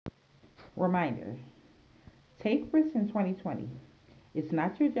Reminder: take risks in 2020. It's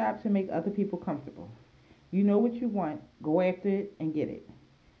not your job to make other people comfortable. You know what you want, go after it and get it.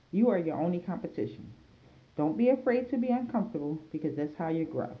 You are your only competition. Don't be afraid to be uncomfortable because that's how you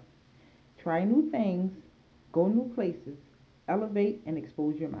grow. Try new things, go new places, elevate and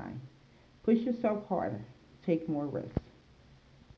expose your mind. Push yourself harder, take more risks.